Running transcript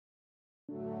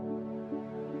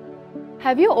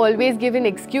Have you always given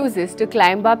excuses to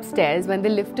climb up stairs when the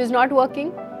lift is not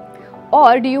working?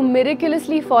 Or do you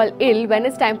miraculously fall ill when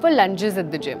it's time for lunges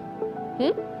at the gym?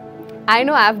 I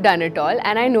know I've done it all,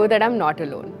 and I know that I'm not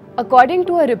alone. According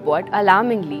to a report,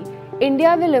 alarmingly,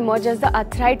 India will emerge as the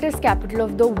arthritis capital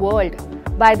of the world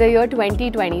by the year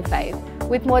 2025,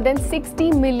 with more than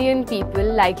 60 million people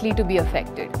likely to be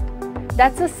affected.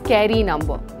 That's a scary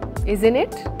number, isn't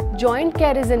it? Joint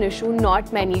care is an issue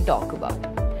not many talk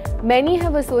about. Many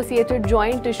have associated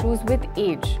joint issues with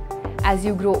age. As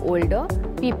you grow older,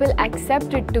 people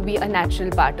accept it to be a natural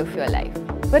part of your life.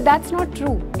 But that's not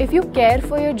true. If you care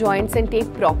for your joints and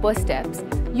take proper steps,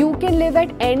 you can live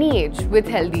at any age with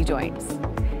healthy joints.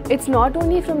 It's not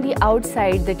only from the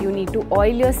outside that you need to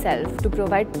oil yourself to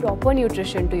provide proper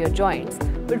nutrition to your joints,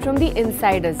 but from the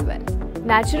inside as well.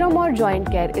 Naturamore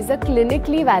Joint Care is a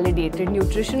clinically validated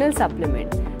nutritional supplement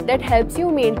that helps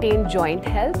you maintain joint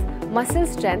health, muscle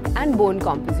strength and bone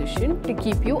composition to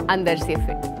keep you andar se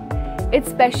fit. It's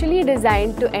specially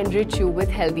designed to enrich you with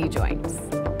healthy joints.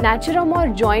 Naturamore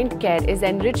Joint Care is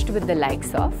enriched with the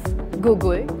likes of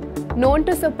Gugul, known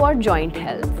to support joint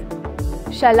health;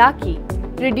 Shalaki,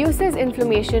 reduces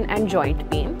inflammation and joint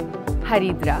pain;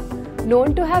 Haridra,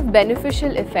 known to have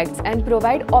beneficial effects and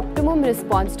provide optimum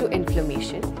response to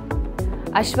inflammation;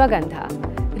 Ashwagandha,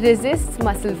 resists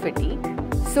muscle fatigue;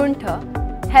 Suntha,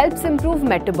 helps improve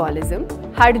metabolism;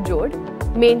 Hadjod,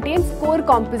 maintains core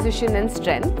composition and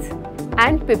strength;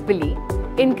 and Pipali,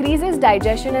 increases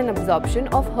digestion and absorption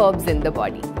of herbs in the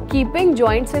body. Keeping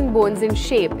joints and bones in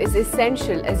shape is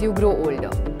essential as you grow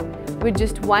older. With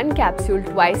just one capsule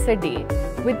twice a day,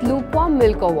 with lukewarm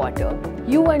milk or water,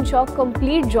 you ensure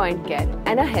complete joint care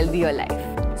and a healthier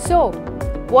life. So,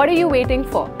 what are you waiting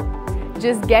for?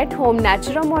 Just get home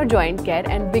Naturamore Joint Care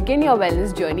and begin your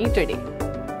wellness journey today.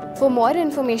 For more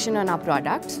information on our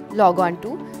products, log on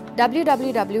to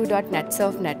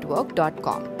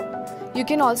www.netsurfnetwork.com. You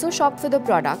can also shop for the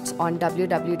products on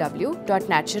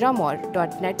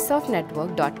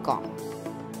www.naturamore.netsurfnetwork.com.